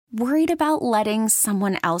Worried about letting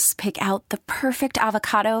someone else pick out the perfect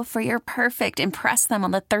avocado for your perfect impress them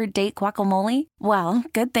on the third date guacamole? Well,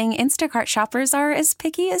 good thing Instacart shoppers are as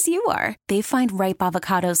picky as you are. They find ripe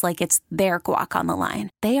avocados like it's their guac on the line.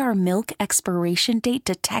 They are milk expiration date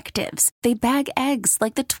detectives. They bag eggs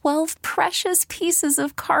like the 12 precious pieces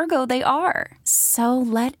of cargo they are. So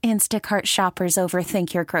let Instacart shoppers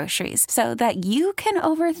overthink your groceries so that you can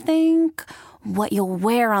overthink what you'll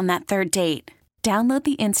wear on that third date. Download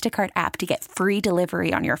the Instacart app to get free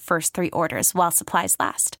delivery on your first 3 orders while supplies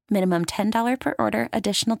last. Minimum $10 per order.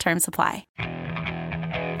 Additional terms apply.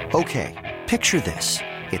 Okay, picture this.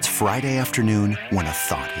 It's Friday afternoon when a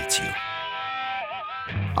thought hits you.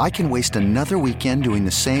 I can waste another weekend doing the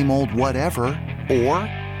same old whatever, or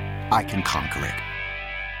I can conquer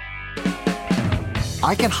it.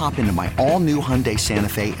 I can hop into my all-new Hyundai Santa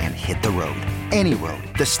Fe and hit the road. Any road.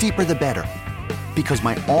 The steeper, the better. Because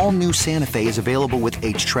my all-new Santa Fe is available with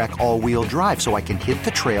H-Track all-wheel drive, so I can hit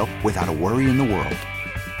the trail without a worry in the world.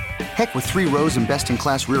 Heck, with 3 rows and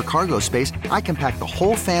best-in-class rear cargo space, I can pack the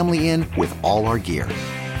whole family in with all our gear.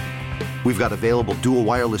 We've got available dual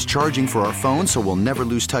wireless charging for our phones, so we'll never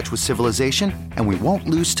lose touch with civilization, and we won't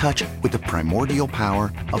lose touch with the primordial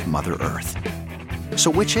power of Mother Earth.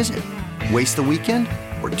 So which is it? Waste the weekend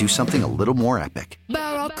or do something a little more epic?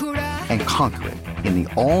 And conquer it in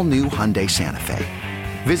the all-new Hyundai Santa Fe.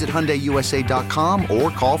 Visit HyundaiUSA.com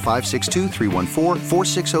or call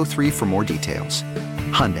 562-314-4603 for more details.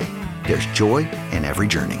 Hyundai, there's joy in every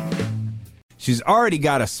journey. She's already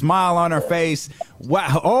got a smile on her face.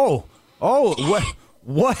 Wow! What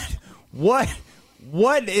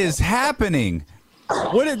is happening?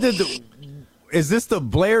 Is this the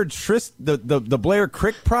Blair the Blair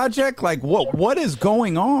Crick project? Like what is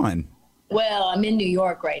going on? Well, I'm in New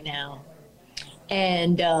York right now,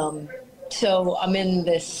 and so I'm in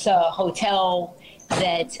this hotel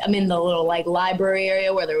that I'm in the little like library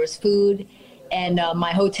area where there was food, and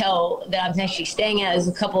my hotel that I'm actually staying at is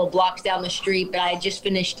a couple of blocks down the street. But I just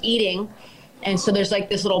finished eating, and so there's like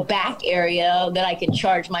this little back area that I can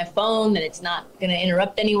charge my phone, and it's not going to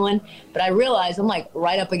interrupt anyone. But I realized I'm like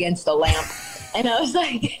right up against the lamp, and I was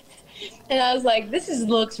like, this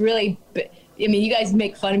looks really. I mean, you guys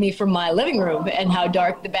make fun of me from my living room and how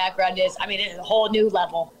dark the background is. I mean, it's a whole new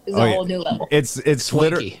level. It's a whole new level. It's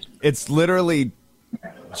literally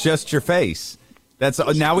just your face. That's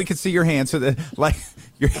now we can see your hands. So that no,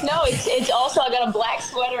 it's also I got a black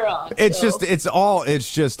sweater on. It's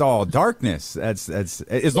just all darkness. That's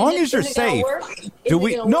as long as you're safe.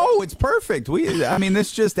 No, it's perfect.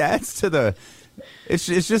 This just adds to the. It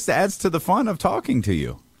just adds to the fun of talking to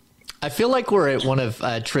you. I feel like we're at one of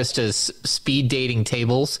Trista's speed dating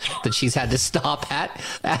tables that she's had to stop at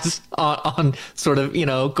as on sort of,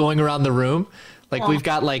 going around the room. Like we've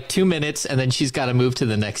got like 2 minutes and then she's got to move to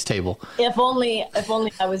the next table. If only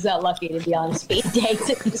I was that lucky to be on speed dates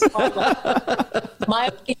at this moment. My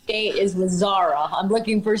date is with Zara. I'm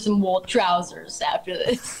looking for some wool trousers after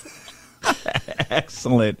this.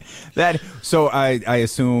 Excellent. So I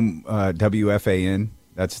assume WFAN.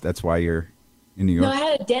 That's why you're in New York. No, I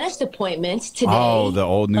had a dentist appointment today. Oh, the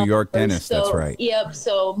old New York dentist. That's right. Yep.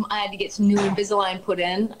 So I had to get some new Invisalign put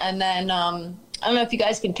in, and then I don't know if you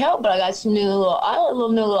guys can tell, but I got some new little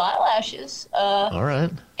eyelashes. All right.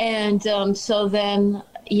 And so then,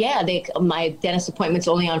 my dentist appointment's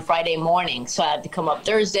only on Friday morning, so I had to come up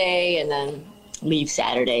Thursday and then leave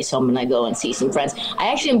Saturday. So I'm gonna go and see some friends. I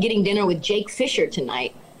actually am getting dinner with Jake Fisher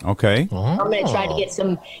tonight. Okay. I'm going to try to get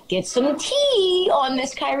some tea on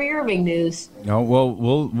this Kyrie Irving news. No, well,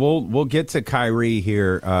 we'll get to Kyrie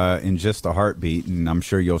here in just a heartbeat, and I'm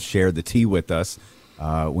sure you'll share the tea with us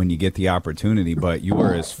when you get the opportunity. But you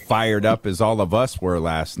were as fired up as all of us were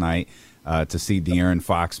last night to see De'Aaron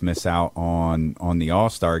Fox miss out on the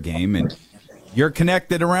All-Star game, and you're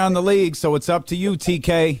connected around the league, so it's up to you,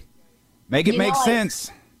 TK. Make it make sense.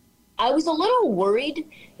 I was a little worried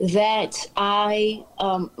that I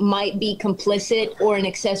might be complicit or an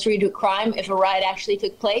accessory to a crime if a riot actually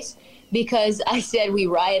took place, because I said we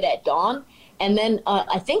riot at dawn. And then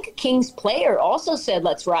I think a Kings player also said,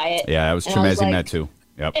 let's riot. Yeah, I was Tremezzi that too.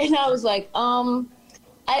 Yep. And I was like,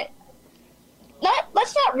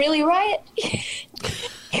 let's not really riot.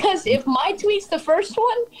 Because if my tweet's the first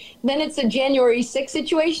one, then it's a January 6th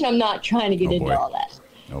situation. I'm not trying to get into all that.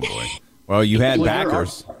 Oh, boy. Well, you had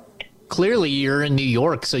backers. clearly you're in New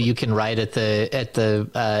York, so you can write at the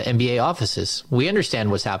NBA offices. We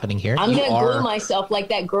understand what's happening here. I'm going to glue myself like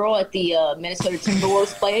that girl at the Minnesota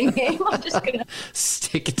Timberwolves playing game. I'm just going to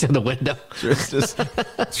stick it to the window. Trista's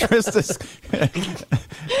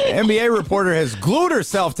NBA reporter has glued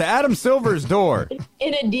herself to Adam Silver's door.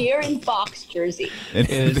 In a De'Aaron Fox jersey.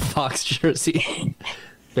 In a Fox jersey.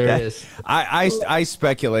 There it is. I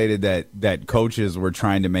speculated that coaches were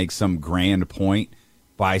trying to make some grand point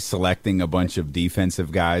by selecting a bunch of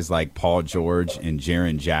defensive guys like Paul George and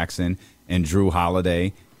Jaren Jackson and Drew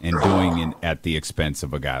Holiday and doing it at the expense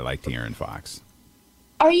of a guy like De'Aaron Fox.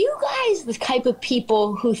 Are you guys the type of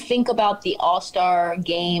people who think about the All-Star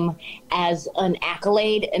game as an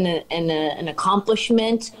accolade and an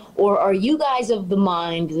accomplishment, or are you guys of the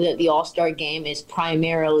mind that the All-Star game is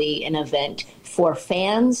primarily an event for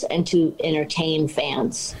fans and to entertain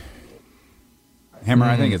fans? Hammer,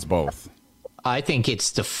 I think it's both. I think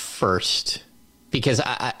it's the first, because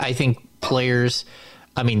I think players,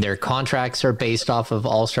 I mean, their contracts are based off of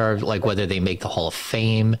All-Star, like whether they make the Hall of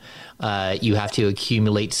Fame. You have to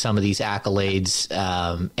accumulate some of these accolades.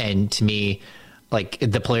 And to me, like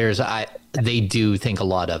the players, they do think a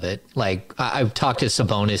lot of it. Like I've talked to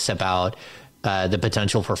Sabonis about the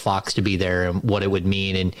potential for Fox to be there and what it would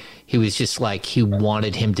mean. And he was just like, he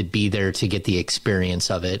wanted him to be there to get the experience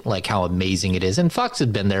of it, like how amazing it is. And Fox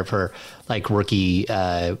had been there for like rookie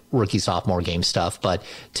sophomore game stuff, but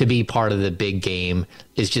to be part of the big game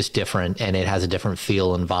is just different, and it has a different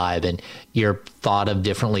feel and vibe, and you're thought of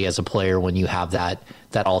differently as a player when you have that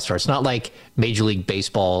All-Star. It's not like Major League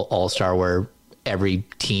Baseball All-Star where every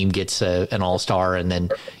team gets an All-Star, and then,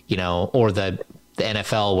 you know, or the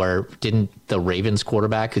NFL where didn't the Ravens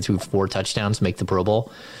quarterback who threw 4 touchdowns make the Pro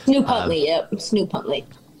Bowl? Snoop Huntley, Snoop Huntley.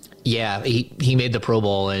 Yeah, he made the Pro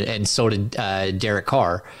Bowl, and so did Derek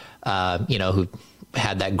Carr, who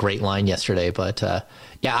had that great line yesterday. But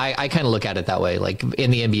yeah, I kind of look at it that way. Like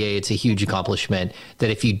in the NBA, it's a huge accomplishment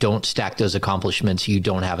that if you don't stack those accomplishments, you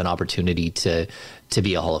don't have an opportunity to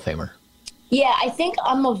be a Hall of Famer. Yeah, I think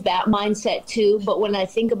I'm of that mindset too. But when I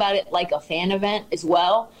think about it like a fan event as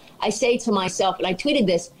well, I say to myself, and I tweeted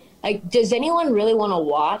this, like, does anyone really want to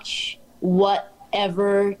watch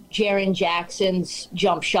whatever Jaren Jackson's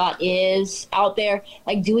jump shot is out there?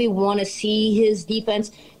 Like, do we want to see his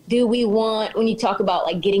defense? Do we want, when you talk about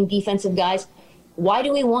like getting defensive guys, why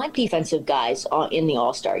do we want defensive guys in the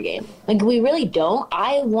All-Star game? Like, we really don't.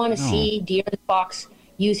 I want to see De'Aaron Fox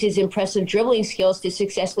use his impressive dribbling skills to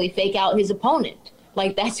successfully fake out his opponent.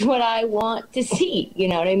 Like, that's what I want to see. You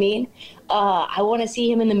know what I mean? I want to see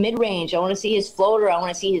him in the mid-range. I want to see his floater. I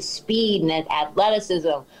want to see his speed and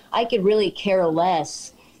athleticism. I could really care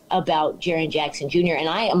less about Jaren Jackson Jr., and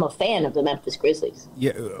I am a fan of the Memphis Grizzlies.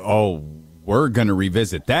 Yeah. Oh, we're going to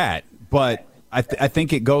revisit that. But I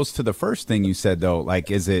think it goes to the first thing you said, though. Like,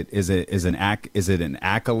 is it an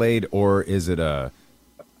accolade, or is it a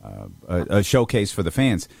showcase for the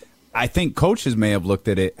fans? I think coaches may have looked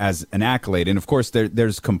at it as an accolade. And, of course,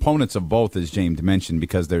 there's components of both, as James mentioned,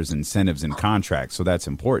 because there's incentives in contracts, so that's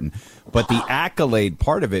important. But the accolade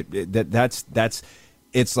part of it, that's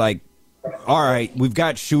it's like, all right, we've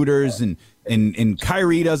got shooters, and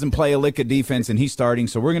Kyrie doesn't play a lick of defense, and he's starting,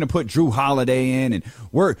 so we're going to put Drew Holiday in, and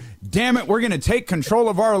we're going to take control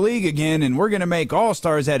of our league again, and we're going to make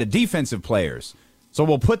all-stars out of defensive players. So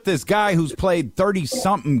we'll put this guy who's played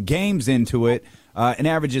 30-something games into it, and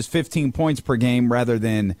averages 15 points per game rather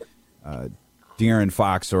than De'Aaron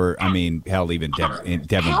Fox or, I mean, hell, even Devin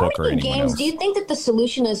Booker or anyone else. Do you think that the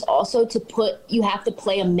solution is also to you have to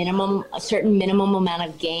play a certain minimum amount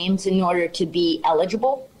of games in order to be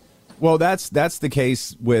eligible? Well, that's the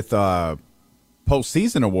case with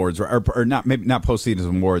postseason awards, or not, maybe not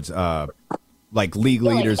postseason awards, like league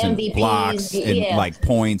leaders and blocks and like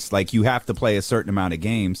points. Like, you have to play a certain amount of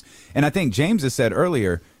games. And I think James has said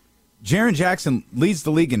earlier, Jaren Jackson leads the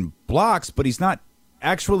league in blocks, but he's not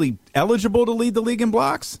actually eligible to lead the league in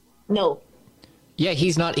blocks? No. Yeah,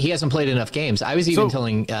 he's not. He hasn't played enough games. I was even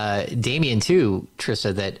telling Damian too,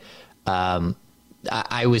 Trista, that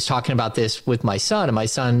I was talking about this with my son, and my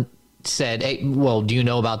son said, "Hey, well, do you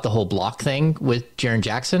know about the whole block thing with Jaren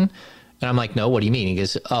Jackson?" And I'm like, "No, what do you mean?" He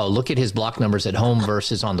goes, "Oh, look at his block numbers at home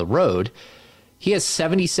versus on the road. He has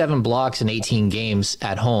 77 blocks in 18 games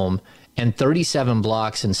at home, and 37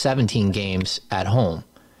 blocks in 17 games at home.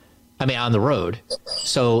 I mean, on the road.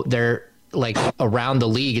 So they're like around the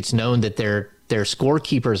league, it's known that their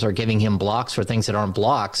scorekeepers are giving him blocks for things that aren't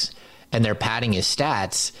blocks, and they're padding his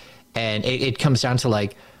stats. And it comes down to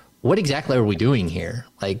like, what exactly are we doing here?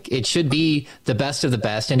 Like, it should be the best of the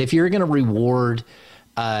best. And if you're going to reward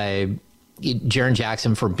Jaren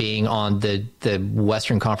Jackson for being on the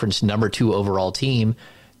Western Conference #2 overall team,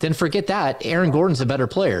 then forget that. Aaron Gordon's a better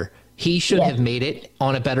player. He should have made it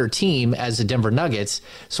on a better team as the Denver Nuggets.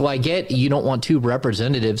 So I get you don't want two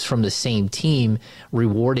representatives from the same team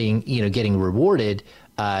getting rewarded.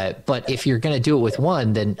 But if you're going to do it with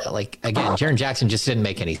one, then again, Jaren Jackson just didn't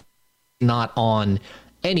make any, not on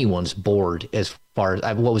anyone's board as far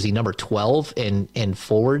as what was he, number 12 in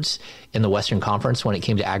forwards in the Western Conference when it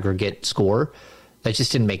came to aggregate score. That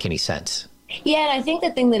just didn't make any sense. Yeah, and I think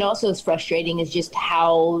the thing that also is frustrating is just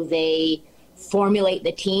how they formulate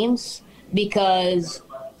the teams, because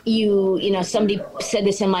somebody said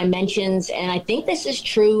this in my mentions, and I think this is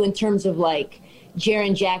true in terms of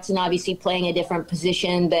Jaren Jackson obviously playing a different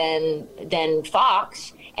position than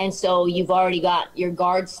Fox, and so you've already got your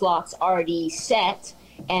guard slots already set,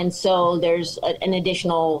 and so there's an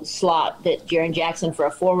additional slot that Jaren Jackson for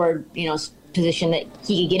a forward position that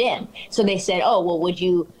he could get in. So they said, oh well,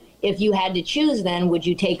 if you had to choose, then would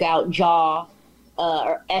you take out Ja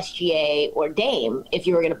or SGA or Dame if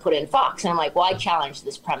you were going to put in Fox? And I'm like, well, I challenge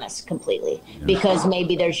this premise completely, because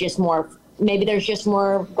maybe there's just more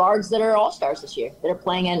guards that are all-stars this year that are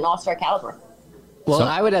playing at an all-star caliber. Well,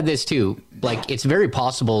 I would add this too. It's very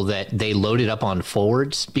possible that they loaded up on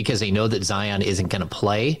forwards because they know that Zion isn't going to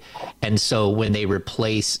play. And so when they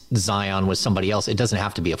replace Zion with somebody else, it doesn't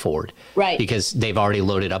have to be a forward. Right. Because they've already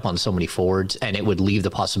loaded up on so many forwards, and it would leave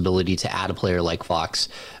the possibility to add a player like Fox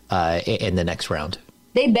in the next round.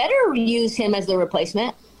 They better use him as the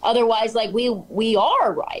replacement. Otherwise, we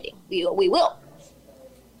are riding. We will.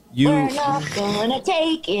 We're not going to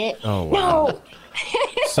take it. Oh, wow. No.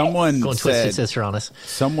 Someone Going Twisted Sister on us.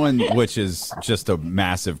 Someone, which is just a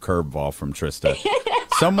massive curveball from Trista.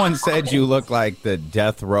 Someone said you look like the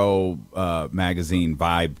Death Row magazine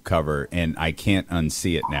vibe cover, and I can't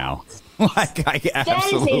unsee it now. I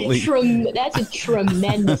absolutely. That's a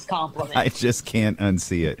tremendous compliment. I just can't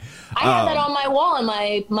unsee it. I have that on my wall in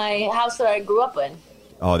my house that I grew up in.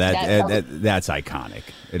 Oh, that's iconic.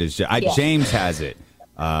 It is. James has it.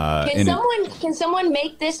 Can someone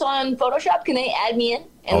make this on Photoshop? Can they add me in?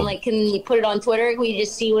 And can you put it on Twitter? Can we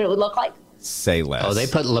just see what it would look like? Say less. Oh, they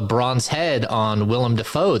put LeBron's head on Willem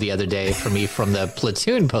Dafoe the other day for me from the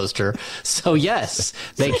Platoon poster. So yes,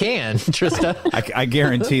 they can, Trista. I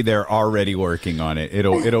guarantee they're already working on it.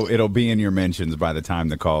 It'll be in your mentions by the time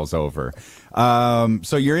the call's over.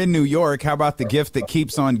 So you're in New York. How about the gift that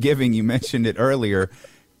keeps on giving? You mentioned it earlier.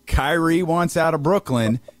 Kyrie wants out of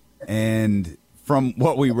Brooklyn, and from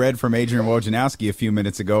what we read from Adrian Wojnarowski a few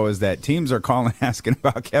minutes ago is that teams are calling asking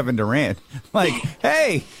about Kevin Durant.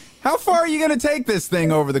 Hey, how far are you going to take this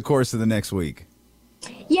thing over the course of the next week?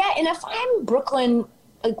 Yeah, and if I'm Brooklyn,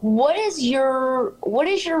 what is your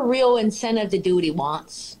real incentive to do what he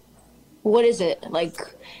wants? What is it?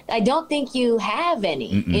 I don't think you have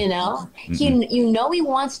any. Mm-mm. He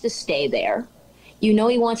wants to stay there.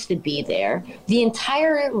 He wants to be there. The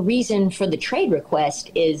entire reason for the trade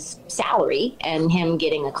request is salary and him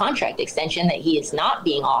getting a contract extension that he is not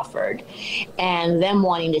being offered, and them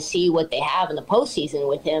wanting to see what they have in the postseason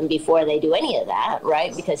with him before they do any of that,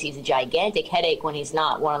 right? Because he's a gigantic headache when he's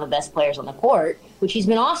not one of the best players on the court, which he's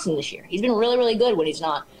been awesome this year. He's been really, really good when he's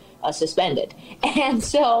not suspended. And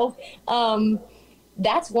so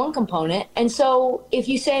that's one component. And so if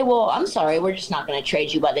you say, well, I'm sorry, we're just not going to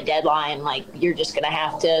trade you by the deadline, you're just going to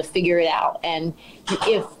have to figure it out. And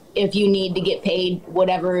if you need to get paid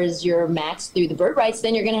whatever is your max through the bird rights,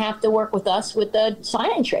 then you're going to have to work with us with the sign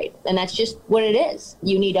and trade. And that's just what it is.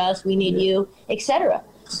 You need us, we need you, etc.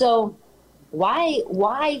 So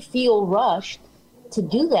why feel rushed to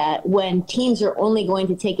do that when teams are only going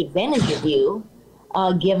to take advantage of you,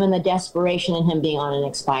 given the desperation in him being on and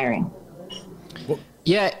expiring?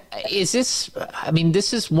 Yeah, this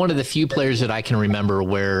is one of the few players that I can remember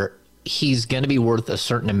where he's going to be worth a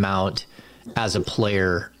certain amount as a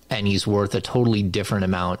player, and he's worth a totally different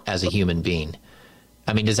amount as a human being.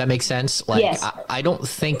 Does that make sense? Yes. I don't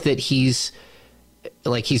think that he's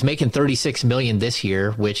making $36 million this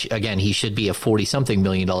year, which again, he should be a $40-something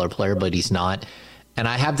million player, but he's not. And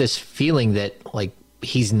I have this feeling that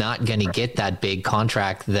he's not going to get that big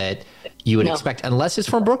contract that you would expect, unless it's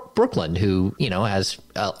from Brooklyn, who, has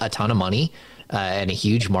a ton of money and a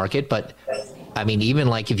huge market. But even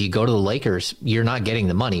if you go to the Lakers, you're not getting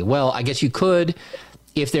the money. Well, I guess you could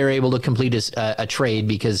if they're able to complete a trade,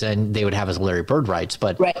 because then they would have his Larry Bird rights.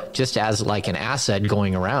 But just as an asset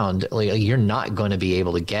going around, you're not going to be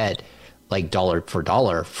able to get dollar for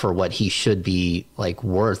dollar for what he should be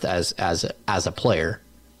worth as a player.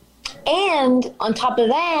 And on top of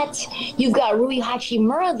that, you've got Rui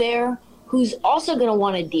Hachimura there, who's also going to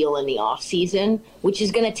want a deal in the offseason, which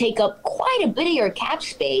is going to take up quite a bit of your cap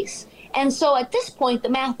space. And so at this point, the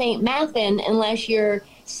math ain't mathin' unless you're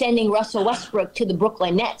sending Russell Westbrook to the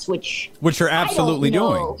Brooklyn Nets, which you're absolutely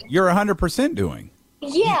doing. You're 100% doing.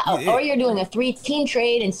 Yeah, or you're doing a 3-team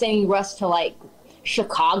trade and sending Russ to like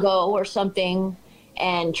Chicago or something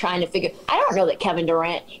and trying to figure. I don't know that if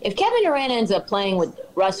Kevin Durant ends up playing with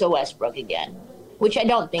Russell Westbrook again, which I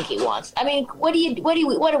don't think he wants. I mean, what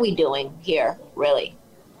are we doing here, really?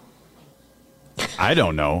 I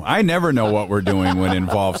don't know. I never know what we're doing when it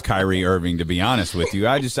involves Kyrie Irving, to be honest with you.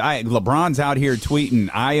 LeBron's out here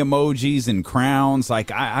tweeting eye emojis and crowns.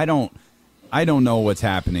 Like, I don't know what's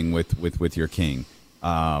happening with your king.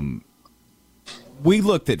 We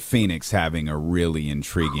looked at Phoenix having a really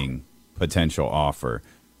intriguing potential offer.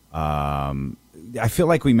 I feel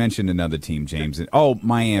like we mentioned another team, James.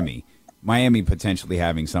 Miami. Miami potentially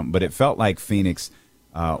having something, but it felt like Phoenix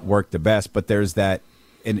worked the best. But there's that,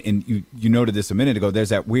 and you noted this a minute ago, there's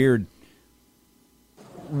that weird,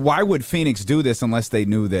 why would Phoenix do this unless they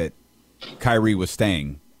knew that Kyrie was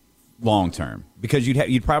staying long term? Because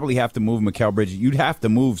you'd probably have to move Mikal Bridges. You'd have to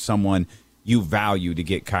move someone you value to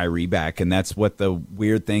get Kyrie back. And that's what the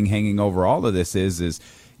weird thing hanging over all of this is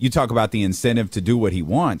you talk about the incentive to do what he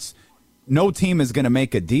wants. No team is going to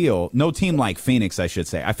make a deal. No team like Phoenix, I should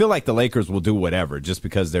say. I feel like the Lakers will do whatever just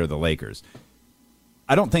because they're the Lakers.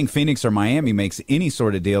 I don't think Phoenix or Miami makes any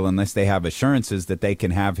sort of deal unless they have assurances that they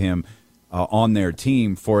can have him on their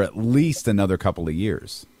team for at least another couple of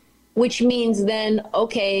years. Which means then,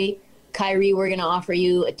 okay, Kyrie, we're going to offer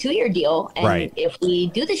you a 2-year deal. And right. If we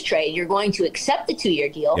do this trade, you're going to accept the 2-year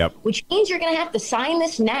deal, yep. Which means you're going to have to sign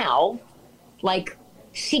this now, like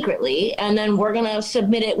secretly, and then we're going to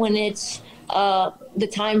submit it when it's the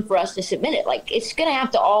time for us to submit it. Like, it's going to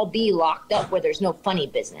have to all be locked up where there's no funny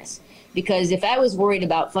business. Because if I was worried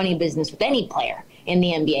about funny business with any player in the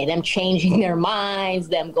NBA, them changing their minds,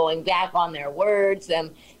 them going back on their words,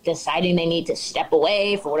 them deciding they need to step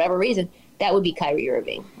away for whatever reason, that would be Kyrie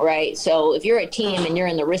Irving, right? So if you're a team and you're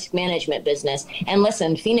in the risk management business, and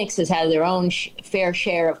listen, Phoenix has had their own fair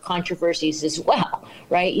share of controversies as well,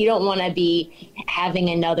 right? You don't want to be having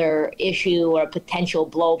another issue or a potential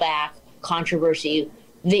blowback controversy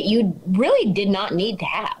that you really did not need to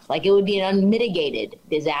have. Like, it would be an unmitigated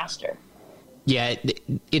disaster. Yeah,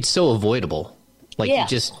 it's so avoidable. Like,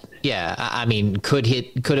 yeah. I mean, could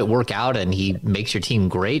it work out and he makes your team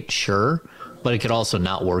great? Sure. But it could also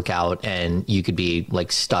not work out, and you could be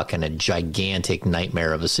like stuck in a gigantic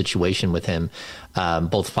nightmare of a situation with him,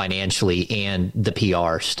 both financially and the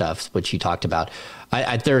PR stuff, which you talked about.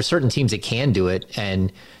 There are certain teams that can do it,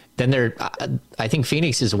 and then I think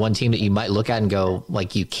Phoenix is one team that you might look at and go,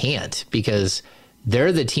 like, you can't, because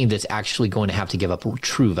they're the team that's actually going to have to give up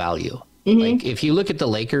true value. Mm-hmm. Like, if you look at the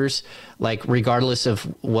Lakers, like, regardless of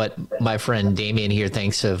what my friend Damian here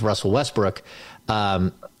thinks of Russell Westbrook,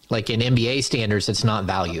 like, in NBA standards, it's not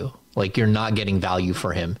value. Like, you're not getting value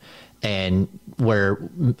for him. And where,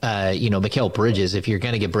 Mikal Bridges, if you're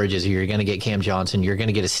going to get Bridges or you're going to get Cam Johnson, you're going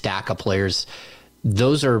to get a stack of players.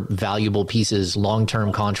 Those are valuable pieces,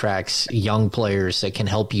 long-term contracts, young players that can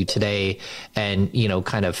help you today and,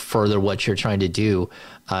 kind of further what you're trying to do.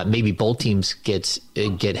 Maybe both teams get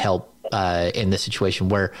help in this situation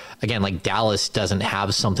where, again, like, Dallas doesn't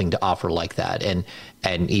have something to offer like that. And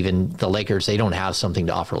even the Lakers, they don't have something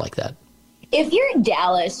to offer like that. If you're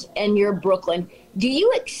Dallas and you're Brooklyn, do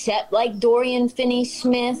you accept, like, Dorian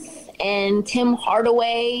Finney-Smith and Tim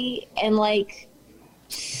Hardaway and, like,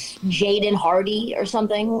 Jaden Hardy or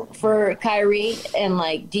something for Kyrie? And,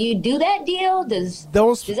 like, do you do that deal? Does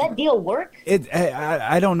that deal work?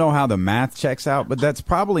 I don't know how the math checks out, but that's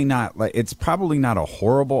probably not, like, it's probably not a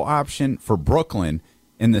horrible option for Brooklyn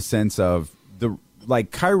in the sense of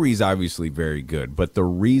Kyrie's obviously very good, but the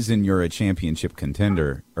reason you're a championship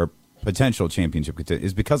contender or potential championship contender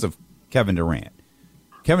is because of Kevin Durant.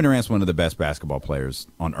 Kevin Durant's one of the best basketball players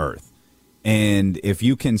on earth. And if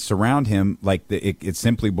you can surround him, like, it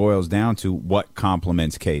simply boils down to what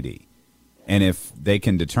complements KD. And if they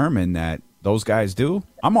can determine that those guys do,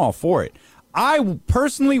 I'm all for it. I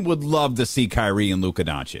personally would love to see Kyrie and Luka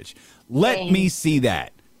Doncic. Let me see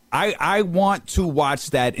that. I want to watch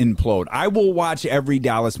that implode. I will watch every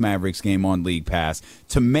Dallas Mavericks game on League Pass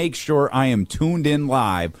to make sure I am tuned in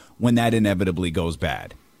live when that inevitably goes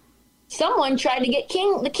bad. Someone tried to get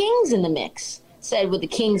the Kings in the mix. Said, would the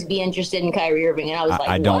Kings be interested in Kyrie Irving? And I was like,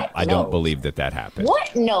 I don't believe that happened.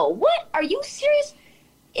 What? No. What? Are you serious?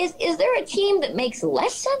 Is there a team that makes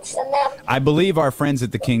less sense than them? I believe our friends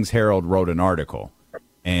at the Kings Herald wrote an article,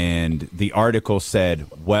 and the article said,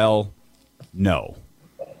 well, no.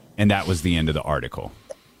 And that was the end of the article.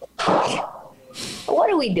 What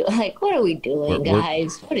are we doing? Like, what are we doing,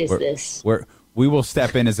 guys? What is this? We will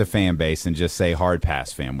step in as a fan base and just say hard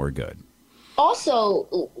pass, fam. We're good. Also,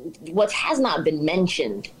 what has not been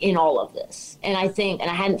mentioned in all of this, and I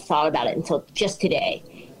hadn't thought about it until just today,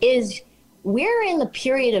 is we're in the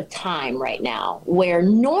period of time right now where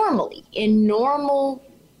normally, in normal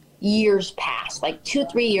years past, like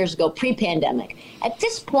 2-3 years ago, pre-pandemic, at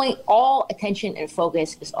this point, all attention and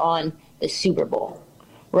focus is on the Super Bowl,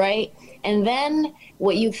 right? And then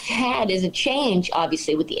what you've had is a change,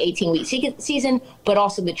 obviously, with the 18-week season, but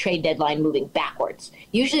also the trade deadline moving backwards.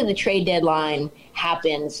 Usually the trade deadline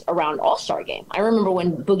happens around All-Star game. I remember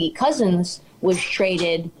when Boogie Cousins was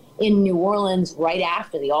traded in New Orleans right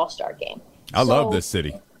after the All-Star game. I love this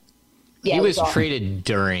city. Yeah, he was traded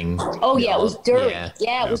during. Oh, yeah, it was during.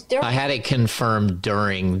 Yeah, it was during. I had it confirmed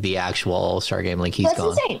during the actual All-Star game. Like, he's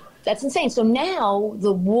gone. That's insane. So now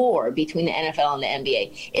the war between the NFL and the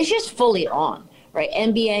NBA is just fully on, right?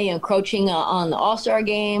 NBA encroaching on the All-Star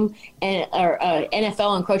game, and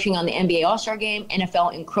NFL encroaching on the NBA All-Star game,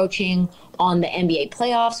 NFL encroaching on the NBA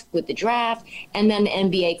playoffs with the draft, and then the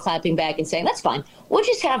NBA clapping back and saying, that's fine. We'll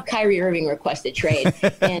just have Kyrie Irving request a trade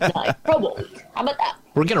and Pro Bowl week. How about that?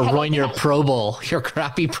 We're going to ruin your Pro Bowl, your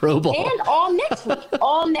crappy Pro Bowl. And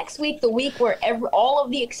all next week, the week where all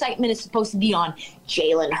of the excitement is supposed to be on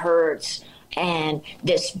Jalen Hurts and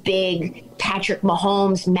this big Patrick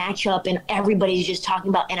Mahomes matchup, and everybody's just talking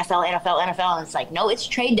about NFL, and it's like, no, it's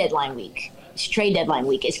trade deadline week. It's trade deadline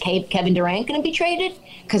week. Is Kevin Durant going to be traded?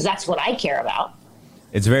 Because that's what I care about.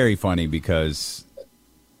 It's very funny because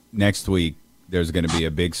next week there's going to be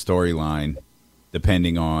a big storyline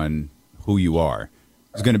depending on who you are.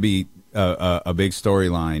 There's going to be a big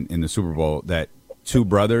storyline in the Super Bowl that two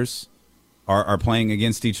brothers are playing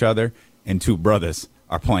against each other and two brothers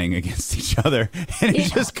are playing against each other. And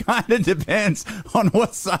it just kind of depends on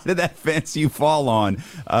what side of that fence you fall on.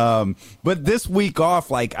 But this week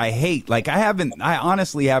off, I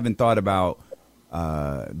honestly haven't thought about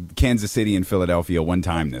Kansas City and Philadelphia one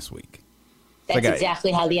time this week. That's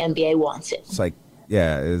exactly how the NBA wants it. It's like,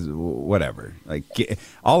 yeah, whatever. Like,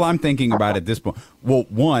 all I'm thinking about at this point, well,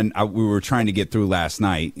 one, we were trying to get through last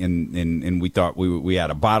night, and we thought we had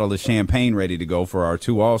a bottle of champagne ready to go for our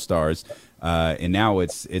two All-Stars, and now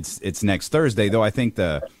it's next Thursday. Though I think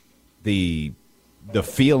the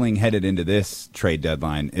feeling headed into this trade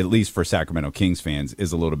deadline, at least for Sacramento Kings fans,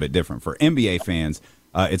 is a little bit different. For NBA fans,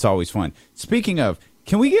 it's always fun. Speaking of,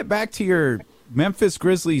 can we get back to your Memphis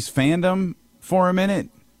Grizzlies fandom for a minute?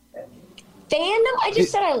 Fandom? I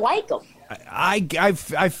just said I like them.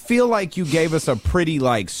 I feel like you gave us a pretty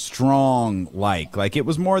strong like it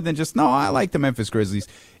was more than just, no, I like the Memphis Grizzlies.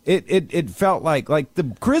 It felt like the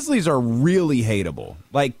Grizzlies are really hateable.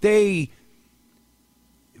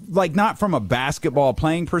 Not from a basketball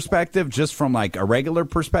playing perspective, just from a regular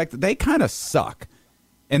perspective, they kind of suck.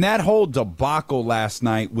 And that whole debacle last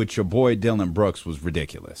night with your boy Dillon Brooks was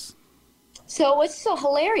ridiculous. So what's so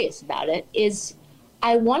hilarious about it is,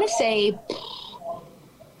 I want to say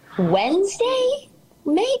Wednesday,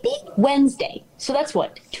 maybe Wednesday. So that's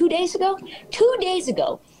what, 2 days ago? 2 days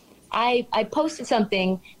ago, I posted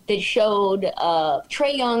something that showed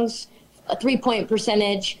Trae Young's three-point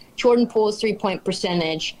percentage, Jordan Poole's three-point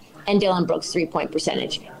percentage, and Dillon Brooks' three-point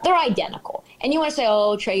percentage. They're identical. And you want to say,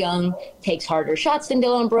 oh, Trae Young takes harder shots than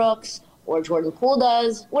Dillon Brooks, or Jordan Poole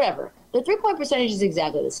does, whatever. The three-point percentage is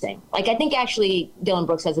exactly the same. I think actually Dillon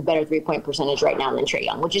Brooks has a better three-point percentage right now than Trae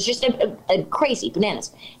Young, which is just a crazy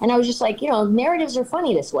bananas. And I was just like, narratives are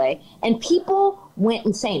funny this way. And people went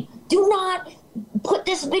insane. Do not put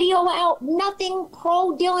this video out. Nothing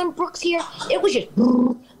pro Dillon Brooks here. It was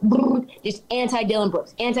just anti-Dillon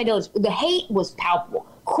Brooks. The hate was palpable.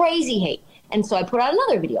 Crazy hate. And so I put out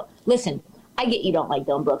another video. Listen, I get you don't like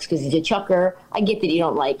Dillon Brooks because he's a chucker. I get that you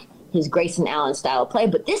don't like his Grayson Allen style of play,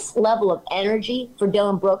 but this level of energy for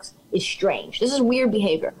Dillon Brooks is strange. This is weird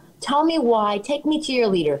behavior. Tell me why. Take me to your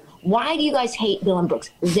leader. Why do you guys hate Dillon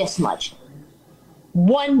Brooks this much?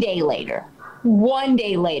 One day later,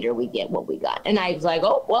 we get what we got. And I was like,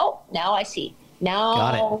 oh, well, now I see.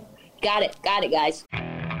 Now, got it, guys.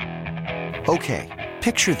 Okay,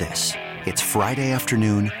 picture this. It's Friday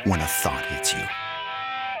afternoon when a thought hits you.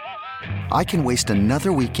 I can waste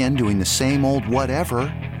another weekend doing the same old whatever,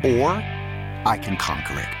 or I can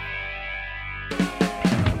conquer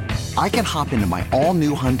it. I can hop into my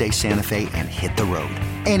all-new Hyundai Santa Fe and hit the road.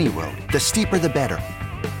 Any road. The steeper, the better.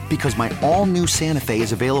 Because my all-new Santa Fe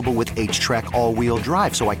is available with H-Track all-wheel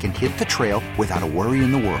drive, so I can hit the trail without a worry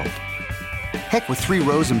in the world. Heck, with 3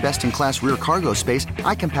 rows and best-in-class rear cargo space,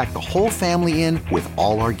 I can pack the whole family in with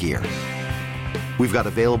all our gear. We've got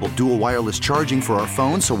available dual wireless charging for our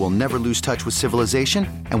phones, so we'll never lose touch with civilization,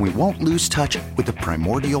 and we won't lose touch with the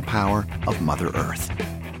primordial power of Mother Earth.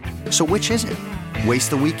 So which is it?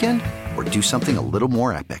 Waste the weekend or do something a little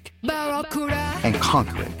more epic and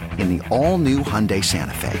conquer it in the all-new Hyundai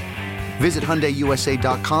Santa Fe. Visit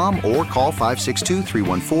HyundaiUSA.com or call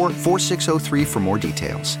 562-314-4603 for more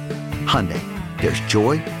details. Hyundai, there's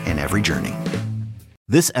joy in every journey.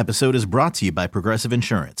 This episode is brought to you by Progressive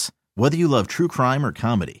Insurance. Whether you love true crime or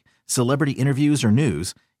comedy, celebrity interviews or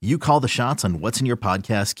news, you call the shots on what's in your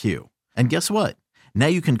podcast queue. And guess what? Now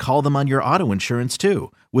you can call them on your auto insurance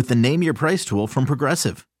too with the Name Your Price tool from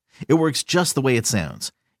Progressive. It works just the way it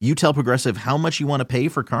sounds. You tell Progressive how much you want to pay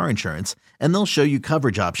for car insurance, and they'll show you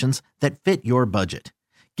coverage options that fit your budget.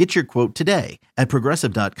 Get your quote today at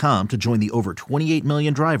Progressive.com to join the over 28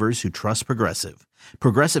 million drivers who trust Progressive.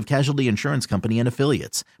 Progressive Casualty Insurance Company and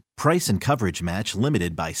Affiliates. Price and coverage match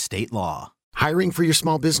limited by state law. Hiring for your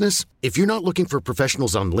small business? If you're not looking for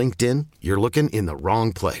professionals on LinkedIn, you're looking in the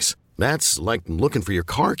wrong place. That's like looking for your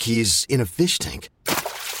car keys in a fish tank.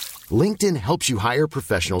 LinkedIn helps you hire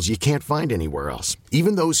professionals you can't find anywhere else,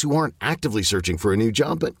 even those who aren't actively searching for a new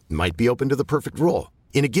job but might be open to the perfect role.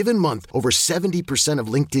 In a given month, over 70% of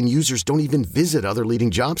LinkedIn users don't even visit other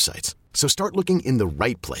leading job sites. So start looking in the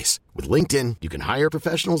right place. With LinkedIn, you can hire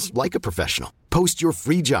professionals like a professional. Post your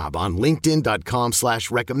free job on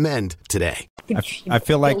linkedin.com/recommend today. I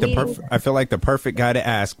feel like the perfect guy to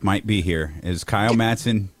ask might be here. Is Kyle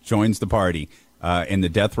Madsen joins the party, and the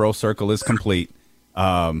death row circle is complete.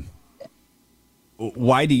 Why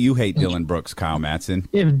do you hate Dillon Brooks, Kyle Madsen?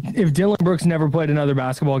 If Dillon Brooks never played another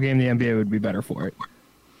basketball game, the NBA would be better for it.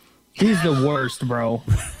 He's the worst, bro.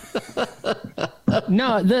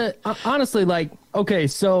 No, honestly, like, okay,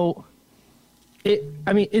 so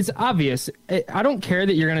it's obvious. I don't care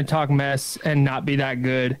that you're going to talk mess and not be that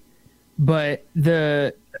good, but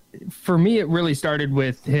for me, it really started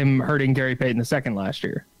with him hurting Gary Payton II last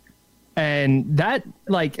year, and that,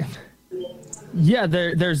 like, yeah,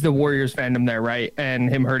 there's the Warriors fandom there, right, and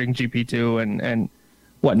him hurting GP2 and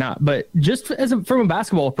whatnot, but just from a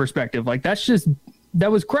basketball perspective, like, that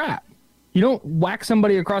was crap. You don't whack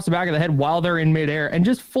somebody across the back of the head while they're in midair and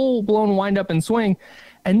just full-blown wind up and swing.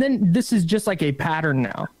 And then this is just like a pattern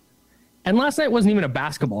now. And last night wasn't even a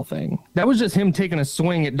basketball thing. That was just him taking a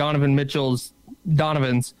swing at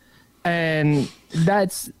Donovan's. And I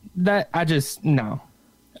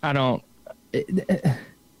don't.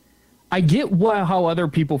 I get how other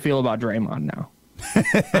people feel about Draymond now.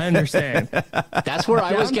 I understand. That's where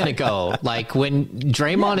I was going to go. Like, when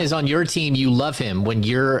Draymond is on your team, you love him. When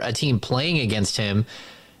you're a team playing against him,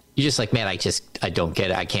 you're just like, man, I don't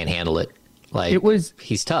get it. I can't handle it. Like,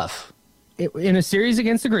 he's tough. In a series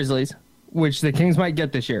against the Grizzlies, which the Kings might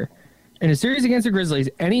get this year, in a series against the Grizzlies,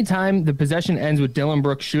 anytime the possession ends with Dillon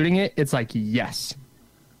Brooks shooting it, it's like, yes,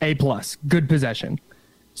 A+, good possession.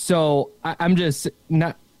 So I'm just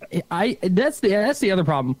not. That's the other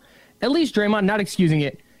problem. At least Draymond, not excusing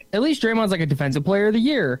it, at least Draymond's like a defensive player of the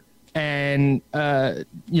year and, a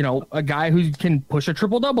guy who can push a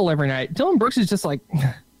triple-double every night. Dillon Brooks is just like,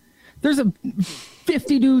 there's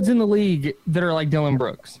 50 dudes in the league that are like Dillon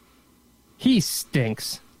Brooks. He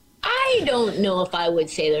stinks. I don't know if I would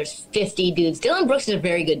say there's 50 dudes. Dillon Brooks is a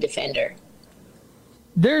very good defender.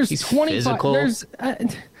 He's 25. Physical. I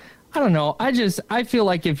don't know. I feel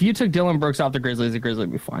like if you took Dillon Brooks off the Grizzlies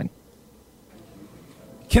would be fine.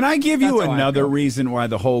 Can I give you another reason why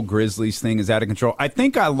the whole Grizzlies thing is out of control? I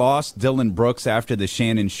think I lost Dillon Brooks after the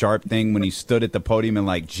Shannon Sharpe thing when he stood at the podium in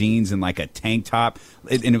like jeans and like a tank top,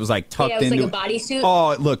 and it was like tucked into like a bodysuit.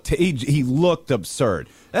 Oh, it looked he looked absurd.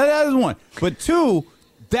 That is one. But two,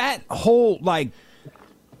 that whole like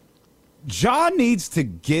Ja needs to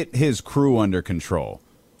get his crew under control.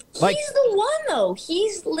 Like, he's the one, though.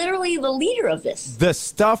 He's literally the leader of this. The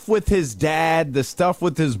stuff with his dad, the stuff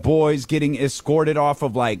with his boys getting escorted off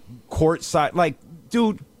of, like, courtside. Like,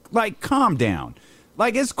 dude, like, calm down.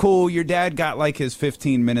 Like, it's cool. Your dad got, like, his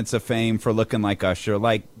 15 minutes of fame for looking like Usher.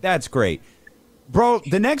 Like, that's great. Bro,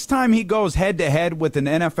 the next time he goes head-to-head with an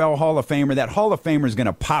NFL Hall of Famer, that Hall of Famer is going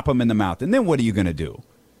to pop him in the mouth. And then what are you going to do?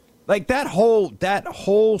 Like, that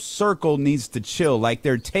whole circle needs to chill. Like,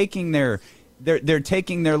 they're taking their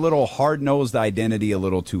little hard-nosed identity a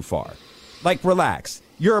little too far. Like, relax.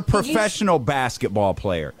 You're a professional basketball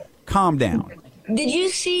player. Calm down. Did you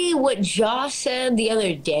see what Josh said the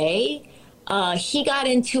other day? He got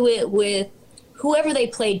into it with whoever they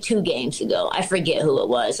played 2 games ago. I forget who it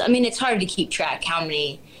was. I mean, it's hard to keep track how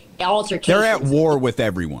many altercations. They're at war with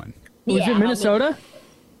everyone. Was it Minnesota?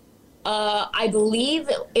 I believe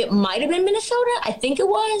it might have been Minnesota. I think it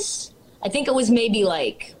was maybe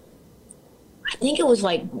like, I think it was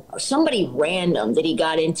like somebody random that he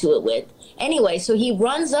got into it with. Anyway, so he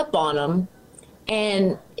runs up on him,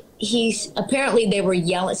 and apparently they were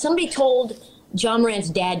yelling. Somebody told John Morant's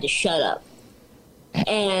dad to shut up.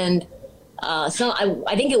 And I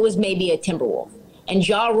think it was maybe a Timberwolf. And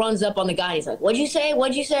Ja runs up on the guy, and he's like, what'd you say?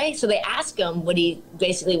 What'd you say? So they ask him what he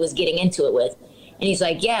basically was getting into it with. And he's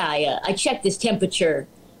like, yeah, I checked his temperature.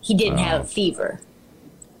 He didn't have a fever.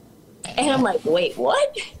 And I'm like, wait,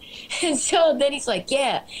 what? And so then he's like,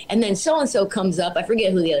 yeah. And then so-and-so comes up. I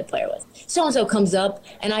forget who the other player was. So-and-so comes up,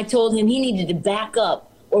 and I told him he needed to back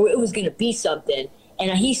up or it was going to be something.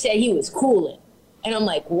 And he said he was cooling. And I'm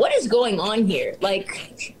like, what is going on here?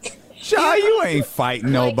 Like, Ja, you ain't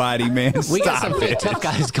fighting nobody, man. We got Stop some big it. tough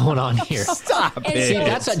guys going on here. Stop And it. See,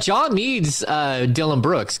 that's what Ja needs Dylan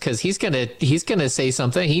Brooks, because he's gonna say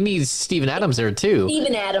something. He needs Steven Adams there too.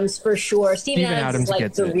 Steven Adams for sure. Steven Adams is like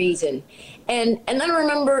gets the it. reason. And then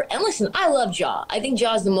remember, and listen, I love Ja. I think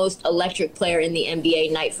Ja's the most electric player in the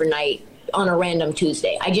NBA night for night on a random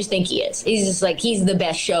Tuesday. I just think he is. He's just like, he's the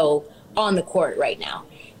best show on the court right now.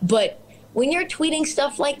 But when you're tweeting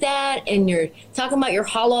stuff like that and you're talking about your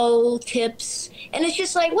hollow tips, and it's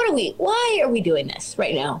just like, why are we doing this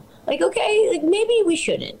right now? Like, okay, like maybe we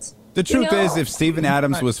shouldn't. The truth You know? is, if Steven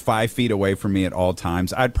Adams was 5 feet away from me at all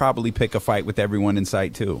times, I'd probably pick a fight with everyone in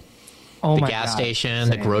sight, too. Oh The my gas God. station,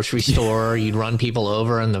 the Same. grocery store, you'd run people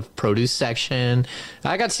over in the produce section.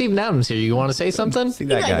 I got Steven Adams here. You want to say something? See He's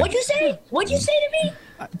that like, guy? what'd you say? What'd you say to me?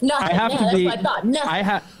 Nothing. I have Yeah, to that's be. what I thought.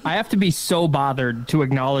 Nothing. I have to be so bothered to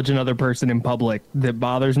acknowledge another person in public that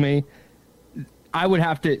bothers me. I would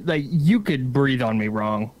have to, like, you could breathe on me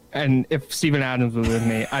wrong, and if Steven Adams was with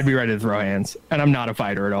me, I'd be ready to throw hands. And I'm not a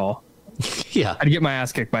fighter at all. Yeah, I'd get my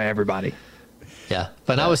ass kicked by everybody. yeah.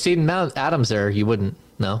 But now with Steven Adams there, you wouldn't.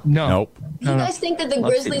 No. No. Nope. Do you guys think that the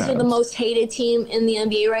Love Grizzlies Steven are the Adams. most hated team in the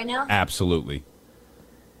NBA right now? Absolutely.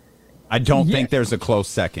 I don't Yeah. think there's a close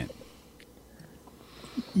second.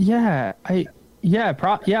 Yeah,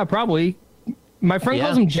 probably. My friend Yeah.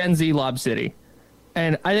 calls him Gen Z Lob City,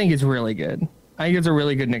 and I think it's really good. I think it's a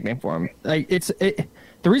really good nickname for him. Like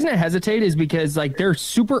the reason I hesitate is because like they're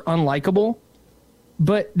super unlikable,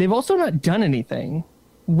 but they've also not done anything,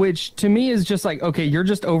 which to me is just like, okay, you're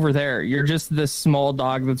just over there. You're just this small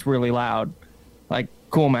dog that's really loud. Like,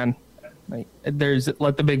 cool, man. Like,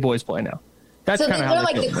 let the big boys play now. That's So kind of they're how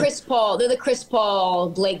like they the feel. Chris Paul. They're the Chris Paul,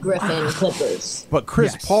 Blake Griffin Clippers. But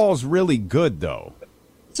Chris Yes. Paul's really good, though.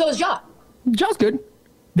 So is Ja. Ja's good.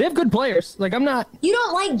 They have good players. Like, I'm not. You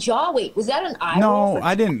don't like Ja? Wait, was that an eye No, roll?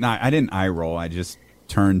 I didn't eye roll. I just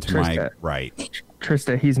turned to my Trista. right.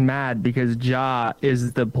 Trista, he's mad because Ja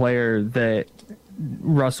is the player that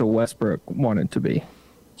Russell Westbrook wanted to be.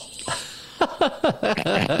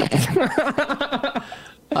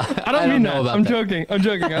 I don't mean know that. about I'm that. joking. I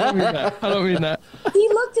don't mean that. He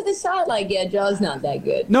looked to the side like, yeah, Ja's not that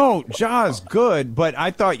good. No, Ja's good, but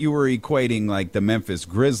I thought you were equating like the Memphis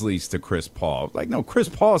Grizzlies to Chris Paul. Like, no, Chris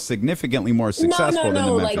Paul is significantly more successful no. than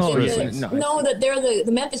the Like Memphis Oh, Grizzlies. yeah. no, that they're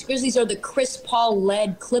the Memphis Grizzlies are the Chris Paul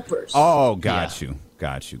led Clippers. Oh, got you.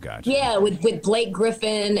 Yeah, with Blake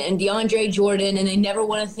Griffin and DeAndre Jordan, and they never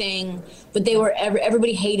won a thing, but they were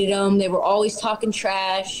everybody hated them. They were always talking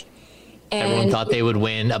trash. And Everyone thought they would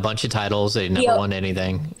win a bunch of titles. They never Yep. won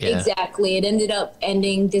anything. Yeah. Exactly. It ended up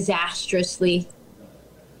ending disastrously.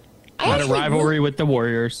 I Had a actually rivalry with the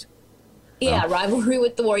Warriors. rivalry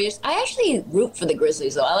with the Warriors. I actually root for the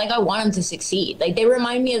Grizzlies though. I want them to succeed. Like they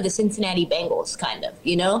remind me of the Cincinnati Bengals, kind of.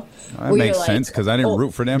 You know, That Where makes you're sense because I didn't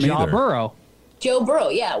root for them Ja either. Burrow. Joe Burrow,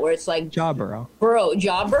 yeah, where it's like Ja Burrow.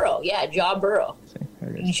 Ja Burrow,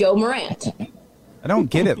 Joe Morant. I don't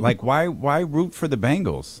get it. Like, why root for the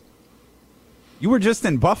Bengals? You were just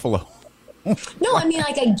in Buffalo. No, I mean,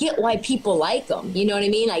 like, I get why people like them. You know what I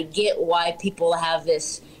mean? I get why people have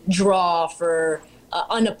this draw for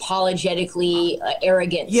unapologetically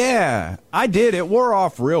arrogance. Yeah, I did. It wore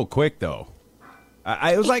off real quick, though.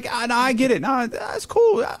 I was like, no, I get it. No, that's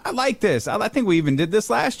cool. I like this. I think we even did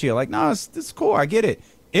this last year. Like, no, it's cool. I get it.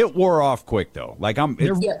 It wore off quick, though. Like,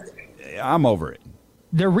 Yeah. I'm over it.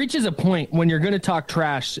 There reaches a point when you're going to talk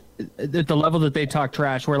trash at the level that they talk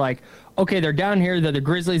trash. Where like, okay, they're down here. They're the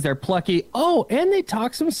Grizzlies. They're plucky. Oh, and they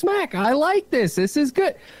talk some smack. I like this. This is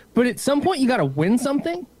good. But at some point, you got to win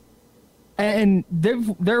something. And they're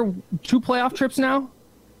 2 playoff trips now,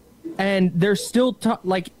 and they're still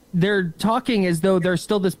they're talking as though they're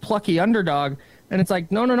still this plucky underdog. And it's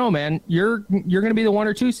like, no, man. You're going to be the 1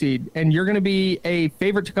 or 2 seed, and you're going to be a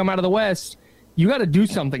favorite to come out of the West. You got to do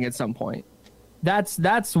something at some point. That's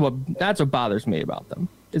what bothers me about them.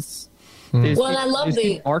 Well, and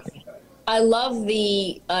I love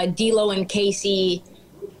the D'Lo and Casey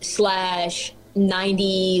 /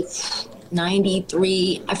 90,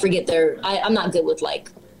 93. I forget I'm not good with like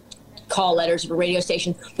call letters of a radio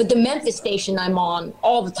station, but the Memphis station I'm on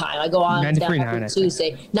all the time. I go on 93.9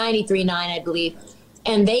 Tuesday, 93.9, I believe.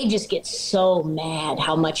 And they just get so mad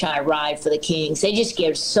how much I ride for the Kings. They just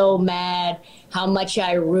get so mad how much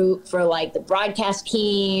I root for like the broadcast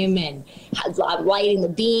team and I'm lighting the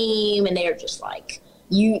beam. And they're just like,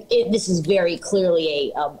 this is very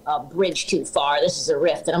clearly a bridge too far. This is a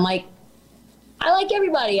rift. And I'm like, I like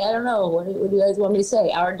everybody. I don't know. What do you guys want me to say?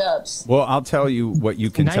 Our Dubs. Well, I'll tell you what you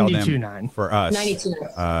can tell them 92.9. for us.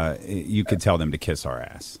 92.9. You could tell them to kiss our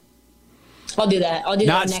ass. I'll do that. I'll do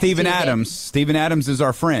that. Not next Steven Tuesday. Adams. Steven Adams is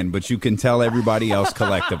our friend, but you can tell everybody else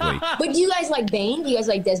collectively. But do you guys like Bane? Do you guys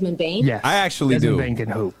like Desmond Bane? Yes. I actually Desmond do. Bane can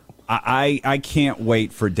hoop. I can't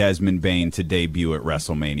wait for Desmond Bane to debut at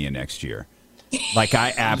WrestleMania next year. Like,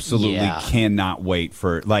 I absolutely cannot wait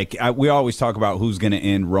for, like, we always talk about who's going to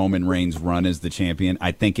end Roman Reigns' run as the champion.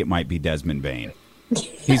 I think it might be Desmond Bane.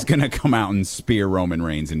 He's going to come out and spear Roman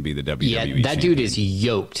Reigns and be the WWE champion. That dude is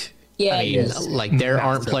yoked. Yeah, I mean, like, there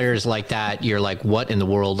aren't players like that. You're like, what in the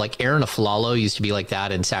world? Like, Aaron Aflalo used to be like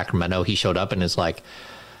that in Sacramento. He showed up and is like,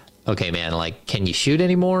 okay, man, like, can you shoot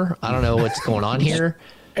anymore? I don't know what's going on here.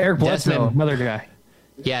 Eric Bledsoe, another guy.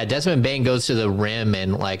 Yeah, Desmond Bane goes to the rim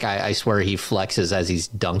and, like, I swear he flexes as he's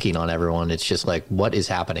dunking on everyone. It's just like, what is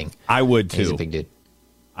happening? I would too. He's a big dude.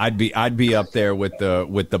 I'd be up there with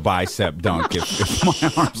the bicep dunk if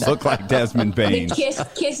my arms look like Desmond Bane. The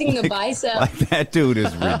kissing the bicep. Like, that dude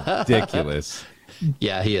is ridiculous.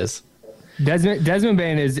 Yeah, he is. Desmond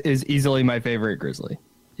Bane is easily my favorite Grizzly.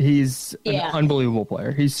 He's an unbelievable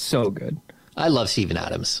player. He's so good. I love Steven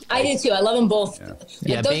Adams. I do too. I love them both.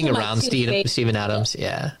 Yeah, being around Steven Adams,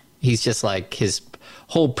 yeah. He's just like, his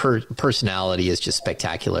whole personality is just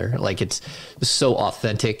spectacular. Like, it's so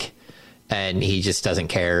authentic, and he just doesn't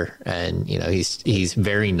care. And, you know, he's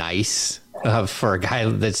very nice for a guy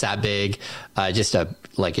that's that big. Just a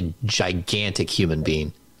gigantic human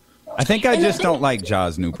being. I think I just don't like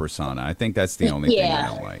Ja's new persona. I think that's the only thing I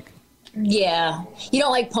don't like. Yeah. You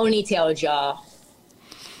don't like Ponytail Ja.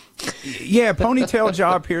 Yeah, Ponytail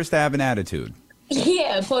Ja appears to have an attitude.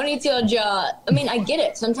 Yeah, Ponytail Ja. I mean, I get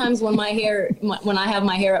it. Sometimes when when I have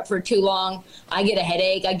my hair up for too long, I get a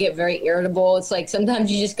headache. I get very irritable. It's like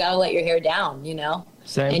sometimes you just gotta let your hair down, you know?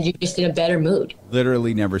 Same. And you're just in a better mood.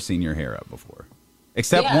 Literally never seen your hair up before,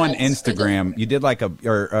 except one Instagram. You did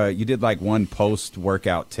like one post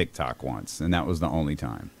workout TikTok once, and that was the only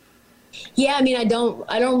time. Yeah, I mean, I don't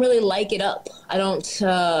really like it up. I don't.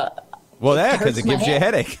 Well, that because it gives you a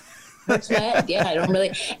headache. Hurts my head. Yeah, I don't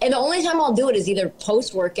really. And the only time I'll do it is either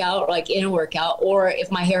post workout, like in a workout, or if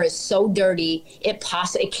my hair is so dirty, it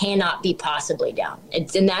cannot be possibly down. And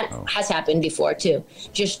that has happened before too.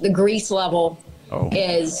 Just the grease level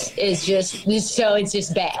is just so it's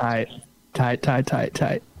just bad.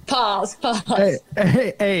 Tight. Pause.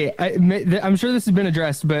 Hey, I'm sure this has been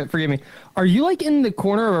addressed, but forgive me. Are you like in the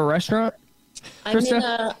corner of a restaurant? I'm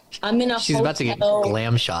in a She's hotel. about to get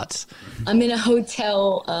glam shots. I'm in a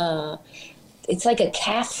hotel. It's like a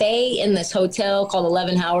cafe in this hotel called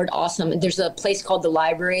 11 Howard. Awesome. There's a place called the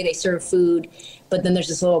Library. They serve food, but then there's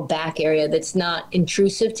this little back area that's not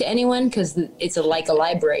intrusive to anyone because it's like a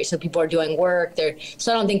library. So people are doing work there.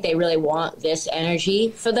 So I don't think they really want this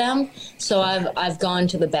energy for them. So I've gone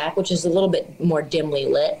to the back, which is a little bit more dimly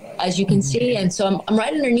lit, as you can see. And so I'm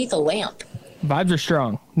right underneath a lamp. Vibes are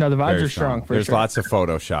strong. No, the vibes Very are strong. There's lots of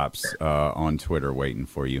Photoshops on Twitter waiting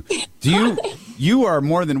for you. You are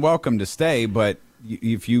more than welcome to stay, but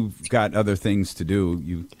if you've got other things to do,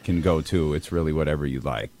 you can go too. It's really whatever you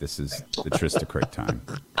like. This is the Trista Crick time.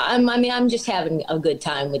 I'm just having a good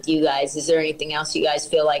time with you guys. Is there anything else you guys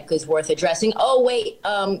feel like is worth addressing? Oh, wait,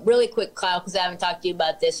 really quick, Kyle, because I haven't talked to you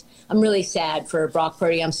about this. I'm really sad for Brock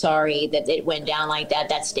Purdy. I'm sorry that it went down like that.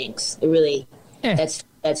 That stinks. It really,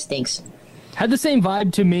 that stinks. Had the same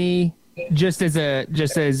vibe to me, just as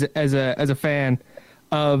a fan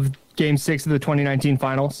of Game 6 of the 2019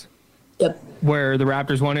 Finals. Yep. Where the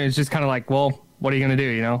Raptors won it. It's just kind of like, well, what are you going to do,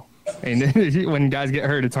 you know? And when guys get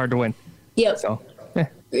hurt, it's hard to win. Yep. So,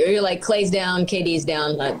 You're like, Clay's down, KD's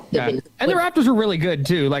down. And the Raptors were really good,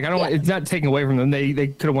 too. Like, it's not taking away from them. They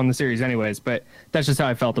could have won the series anyways, but that's just how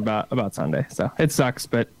I felt about Sunday. So, it sucks,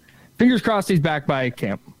 but fingers crossed he's back by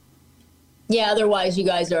camp. Yeah, otherwise you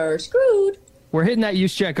guys are screwed. We're hitting that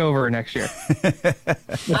use check over next year.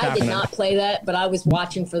 I did not play that, but I was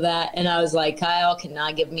watching for that, and I was like, Kyle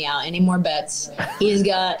cannot give me out any more bets. He's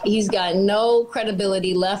got no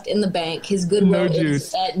credibility left in the bank. His goodwill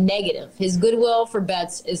is at negative. His goodwill for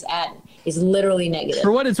bets is literally negative.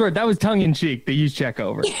 For what it's worth, that was tongue in cheek. The use check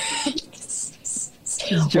over.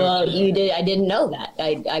 Well, you did. I didn't know that.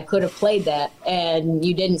 I could have played that, and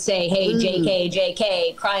you didn't say, "Hey, JK,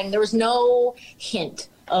 JK," crying. There was no hint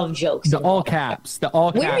of jokes. The all caps. The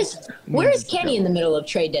all caps. Where's Kenny in the middle of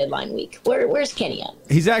trade deadline week? Where's Kenny at?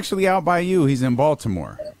 He's actually out by you. He's in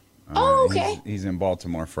Baltimore. Oh, okay. He's in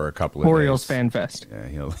Baltimore for a couple of Orioles days. Fan Fest. Yeah,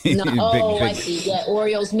 he'll. I see. Yeah,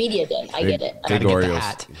 Orioles media day. I get it. Big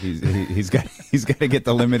Orioles. He's got to get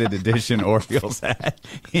the limited edition Orioles hat.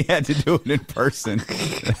 He had to do it in person.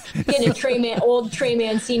 Getting a old Trey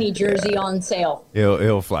Mancini jersey on sale.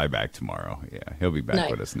 He'll fly back tomorrow. Yeah, he'll be back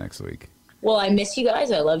Nice. with us next week. Well, I miss you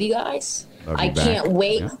guys. I love you guys. Love you I back. can't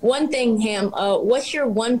wait. Yeah. One thing, Ham. What's your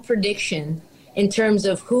one prediction in terms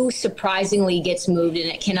of who surprisingly gets moved, and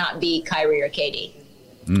it cannot be Kyrie or KD?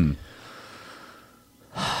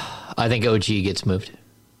 I think OG gets moved.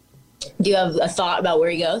 Do you have a thought about where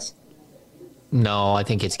he goes? No, I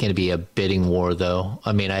think it's going to be a bidding war, though.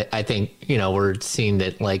 I mean, I think, we're seeing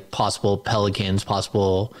that, like, possible Pelicans,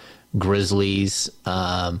 possible Grizzlies.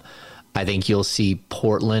 I think you'll see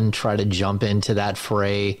Portland try to jump into that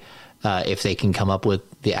fray if they can come up with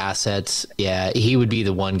the assets. Yeah, he would be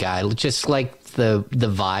the one guy. Just like the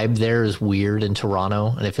vibe there is weird in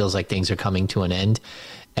Toronto, and it feels like things are coming to an end.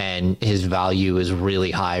 And his value is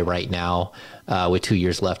really high right now with 2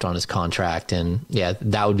 years left on his contract. And yeah,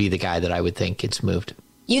 that would be the guy that I would think gets moved.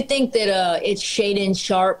 You think that it's Shaedon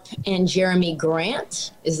Sharpe and Jeremy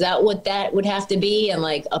Grant? Is that what that would have to be, and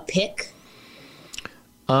like a pick?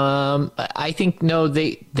 I think, no,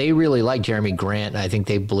 they really like Jeremy Grant. I think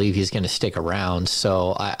they believe he's going to stick around.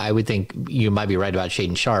 So I would think you might be right about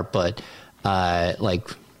Shaedon Sharpe, but like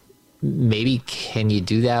maybe can you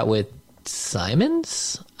do that with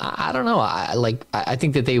Simons? I don't know. I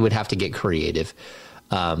think that they would have to get creative.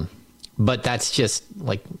 But that's just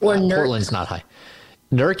like Portland's not high.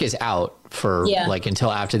 Nurk is out for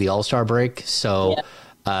until after the All-Star break. So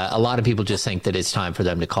a lot of people just think that it's time for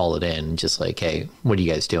them to call it in. Just like, hey, what are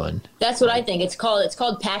you guys doing? That's what I think. It's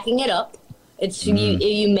called packing it up. It's you made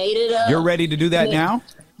it. You're ready to do that now?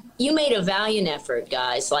 You made a valiant effort,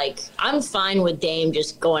 guys. Like, I'm fine with Dame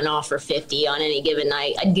just going off for 50 on any given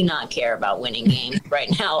night. I do not care about winning games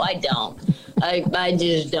right now. I don't. I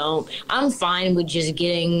just don't. I'm fine with just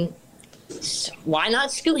getting. Why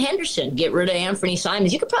not Scoot Henderson? Get rid of Anthony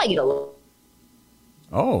Simons. You could probably get a little.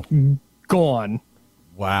 Oh, gone.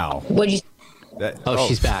 Wow. What'd you?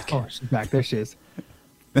 She's back. Oh, she's back. There she is.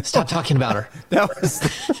 Stop talking about her.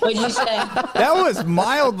 What'd you say? That was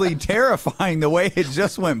mildly terrifying, the way it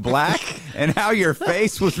just went black and how your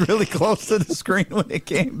face was really close to the screen when it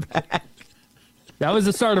came back. That was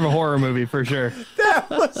the start of a horror movie for sure. That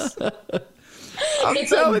was.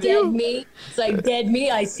 It's like dead me. It's like dead me.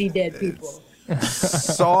 I see dead people.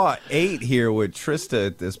 Saw 8 here with Trista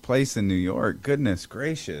at this place in New York. Goodness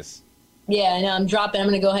gracious. Yeah, I know. I'm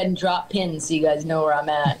going to go ahead and drop pins so you guys know where I'm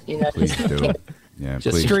at. Please do. Yeah,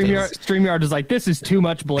 Just please. StreamYard is like, this is too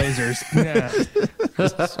much Blazers. Yeah.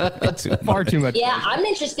 Far too much. Yeah, I'm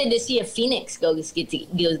interested to see if Phoenix goes to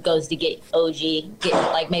get OG, get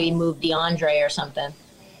like maybe move DeAndre or something.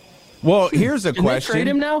 Well, here's a Can question. they trade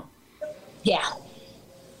him now? Yeah,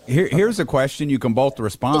 Here's a question. You can both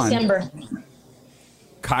respond. December.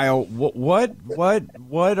 Kyle, what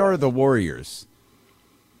are the Warriors?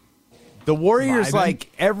 The Warriors, Vibing?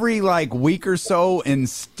 like every week or so,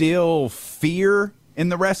 instill fear in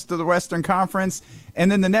the rest of the Western Conference,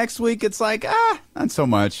 and then the next week it's like, not so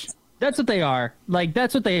much. That's what they are.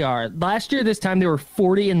 That's what they are. Last year, this time they were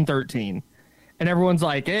 40-13, and everyone's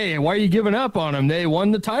like, "Hey, why are you giving up on them? They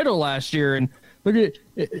won the title last year." And look at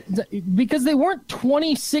it, because they weren't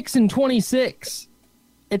 26-26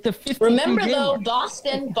 at the 50. Remember though,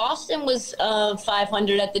 Boston was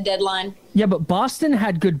 500 at the deadline. Yeah, but Boston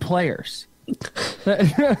had good players.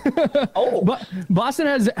 But Boston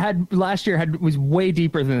had last year was way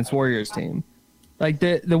deeper than this Warriors team. Like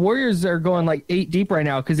the Warriors are going like 8 deep right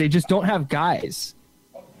now because they just don't have guys.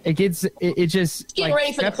 It just Getting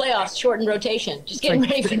ready for the playoffs, shortened rotation. Just getting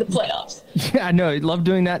ready for the playoffs. Yeah, I know. I love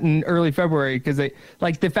doing that in early February because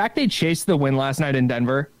the fact they chased the win last night in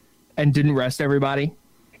Denver and didn't rest everybody,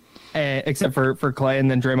 except for Clay, and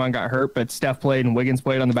then Draymond got hurt, but Steph played and Wiggins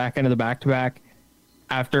played on the back end of the back-to-back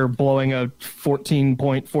after blowing a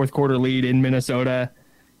 14-point fourth quarter lead in Minnesota.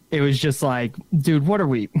 It was just like, dude, what are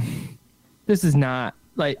we? This is not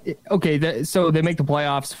okay. So they make the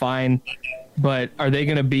playoffs, fine. But are they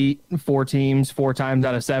going to beat 4 teams 4 times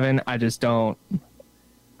out of 7? I just don't.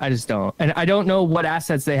 And I don't know what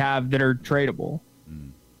assets they have that are tradable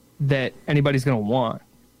that anybody's going to want.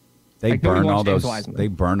 They burn all those. Wiseman. They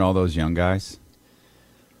burn all those young guys.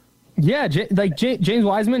 Yeah, James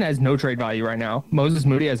Wiseman has no trade value right now. Moses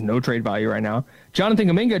Moody has no trade value right now. Jonathan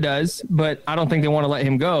Kuminga does, but I don't think they want to let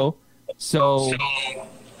him go. So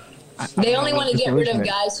they only want to get rid of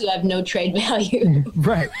guys who have no trade value.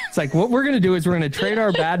 Right. It's like what we're going to do is we're going to trade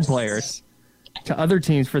our bad players to other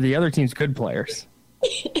teams for the other team's good players.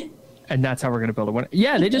 And that's how we're going to build a win.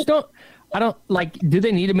 Yeah, they just don't. I don't like. Do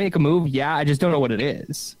they need to make a move? Yeah, I just don't know what it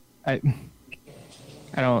is. I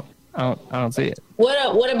don't see it.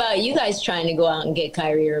 What about you guys trying to go out and get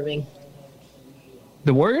Kyrie Irving?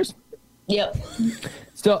 The Warriors? Yep.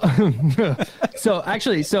 So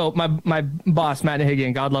my boss Matt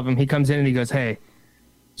Nahigian, God love him, he comes in and he goes, "Hey,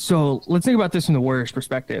 so let's think about this from the Warriors'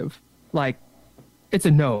 perspective. Like, it's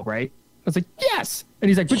a no, right?" I was like, "Yes," and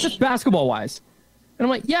he's like, "But just basketball wise." And I'm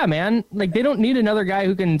like, "Yeah, man. Like, they don't need another guy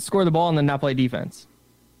who can score the ball and then not play defense.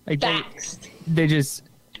 Like, they just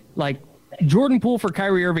like." Jordan Poole for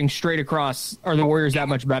Kyrie Irving straight across. Are the Warriors that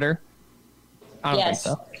much better? I don't think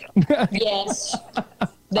so. Yes.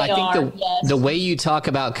 I think the way you talk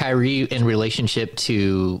about Kyrie in relationship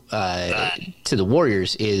to the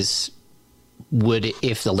Warriors is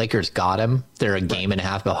if the Lakers got him, they're a game and a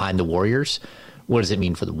half behind the Warriors. What does it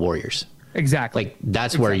mean for the Warriors? Exactly. Like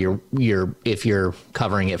that's where you're if you're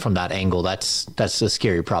covering it from that angle, that's a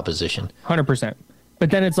scary proposition. 100%. But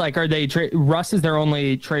then it's like, are they Russ is their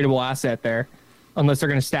only tradable asset there, unless they're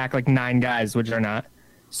going to stack like 9 guys, which they're not.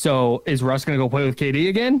 So is Russ going to go play with KD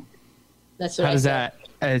again? That's what How does that?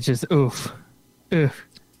 It's just oof. And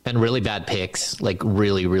really bad picks, like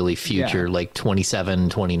really, really future, like 27,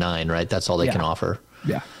 29, right? That's all they can offer.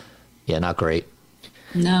 Yeah. Yeah, not great.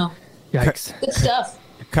 No. Yikes. Good stuff.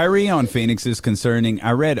 Kyrie on Phoenix is concerning.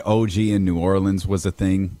 I read OG in New Orleans was a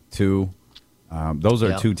thing too. Those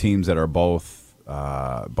are two teams that are both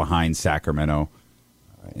behind Sacramento.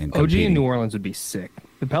 OG in New Orleans would be sick.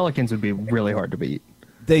 The Pelicans would be really hard to beat.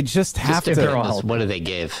 They just have to. What do they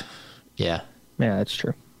give? Yeah. Yeah, that's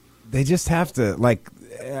true. They just have to, like,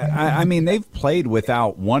 I mean, they've played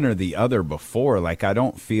without one or the other before. Like, I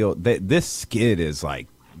don't feel that this skid is like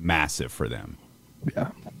massive for them.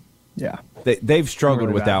 Yeah. They've struggled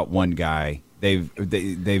really without one guy.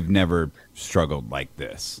 They've never struggled like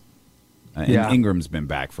this. And Ingram's been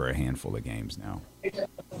back for a handful of games now.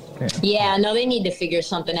 Yeah, no, they need to figure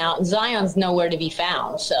something out. Zion's nowhere to be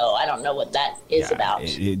found, so I don't know what that is about.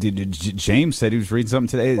 James said he was reading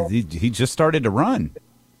something today. He just started to run.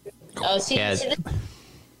 Oh, see this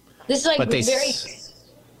is like very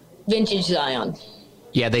vintage Zion.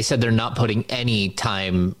 Yeah, they said they're not putting any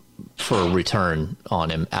time for a return on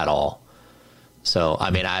him at all. So, I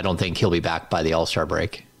mean, I don't think he'll be back by the All-Star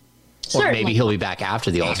break. Certainly. Or maybe he'll be back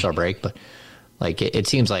after the All-Star break, but like it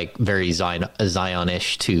seems like very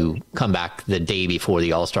Zion-ish to come back the day before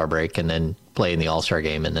the All-Star break and then play in the All-Star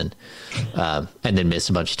game and then miss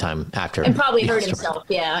a bunch of time after. And probably hurt himself,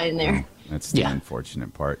 in there. That's the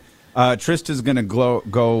unfortunate part. Trista's going to go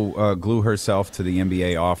glue herself to the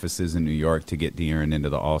NBA offices in New York to get De'Aaron into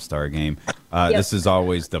the All-Star game. This is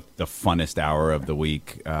always the funnest hour of the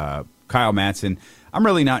week. Kyle Madsen. I'm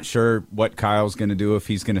really not sure what Kyle's going to do, if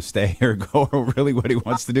he's going to stay or go, or really what he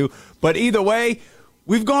wants to do. But either way,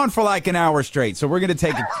 we've gone for like an hour straight, so we're going to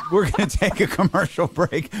take a commercial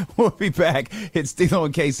break. We'll be back. It's Stilo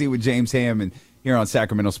and KC with James Hammond here on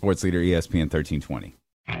Sacramento Sports Leader ESPN 1320.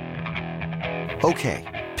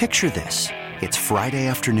 Okay, picture this: it's Friday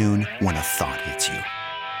afternoon when a thought hits you.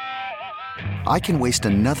 I can waste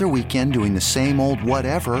another weekend doing the same old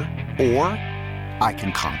whatever, or I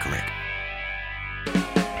can conquer it.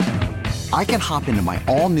 I can hop into my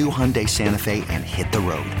all-new Hyundai Santa Fe and hit the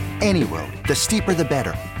road. Any road. The steeper, the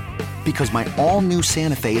better. Because my all-new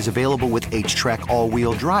Santa Fe is available with H-Track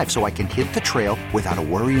all-wheel drive, so I can hit the trail without a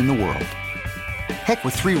worry in the world. Heck,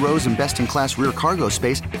 with 3 rows and best-in-class rear cargo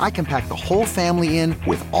space, I can pack the whole family in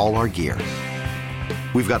with all our gear.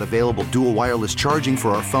 We've got available dual wireless charging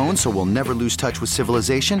for our phones, so we'll never lose touch with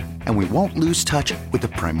civilization, and we won't lose touch with the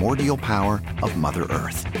primordial power of Mother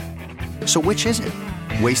Earth. So which is it?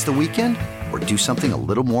 Waste the weekend or do something a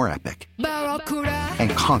little more epic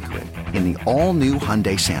and conquer it in the all-new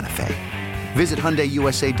Hyundai Santa Fe. Visit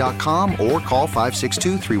HyundaiUSA.com or call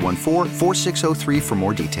 562-314-4603 for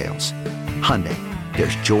more details. Hyundai,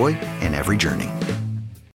 there's joy in every journey.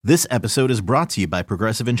 This episode is brought to you by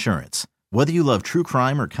Progressive Insurance. Whether you love true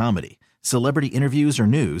crime or comedy, celebrity interviews or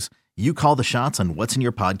news, you call the shots on what's in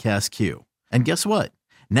your podcast queue. And guess what?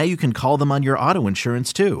 Now you can call them on your auto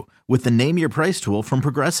insurance too with the Name Your Price tool from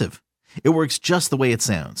Progressive. It works just the way it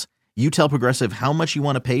sounds. You tell Progressive how much you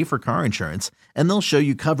want to pay for car insurance, and they'll show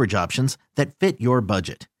you coverage options that fit your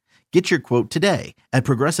budget. Get your quote today at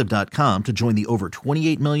Progressive.com to join the over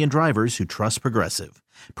 28 million drivers who trust Progressive.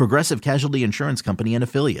 Progressive Casualty Insurance Company and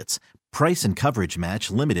Affiliates. Price and coverage match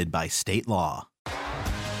limited by state law.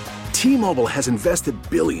 T-Mobile has invested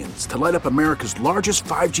billions to light up America's largest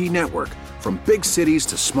 5G network, from big cities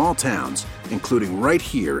to small towns, including right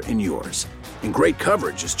here in yours. And great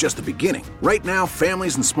coverage is just the beginning. Right now,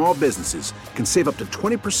 families and small businesses can save up to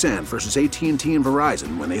 20% versus AT&T and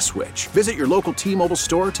Verizon when they switch. Visit your local T-Mobile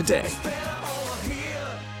store today.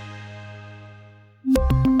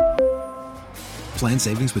 Plan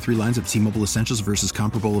savings with 3 lines of T-Mobile Essentials versus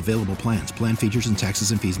comparable available plans. Plan features and taxes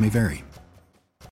and fees may vary.